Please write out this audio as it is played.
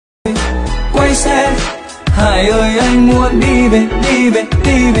Quay xe Hải ơi anh muốn đi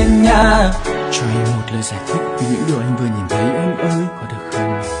về nhà. Cho em một lời giải thích vì những điều anh vừa nhìn thấy em ơi, có được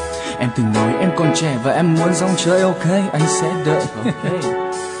không? Em từng nói em còn trẻ và em muốn rong chơi, ok anh sẽ đợi. Okay.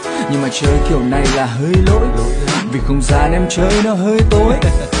 Nhưng mà chơi kiểu này là hơi lỗi, vì không gian em chơi nó hơi tối.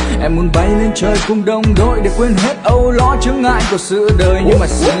 Em muốn bay lên trời cùng đồng đội để quên hết âu lo chướng ngại của sự đời. Nhưng mà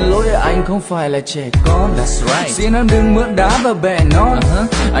xin lỗi anh không phải là trẻ con. That's right. Xin em đừng mượn đá và bẻ nó.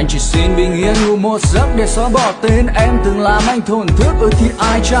 Anh chỉ xin bình yên ngủ một giấc để xóa bỏ tên em từng làm anh thổn thức. Thì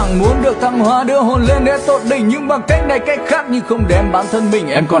ai chẳng muốn được thăng hoa đưa hồn lên đến tột đỉnh, nhưng bằng cách này cách khác nhưng không đem bản thân mình.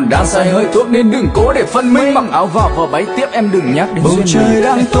 Em còn đang say hơi thuốc nên đừng cố để phân minh. Mặc áo vào và bay tiếp em đừng nhắc đến bầu trời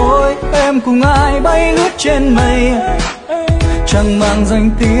đang tối, em cùng ai bay lướt trên mây. Chẳng mang danh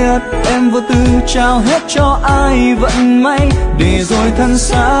tiết, em vô tư trao hết cho ai vận may. Để rồi thân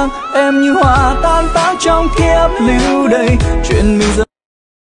xác, em như hoa tan tác trong kiếp lưu đầy. Chuyện mình giờ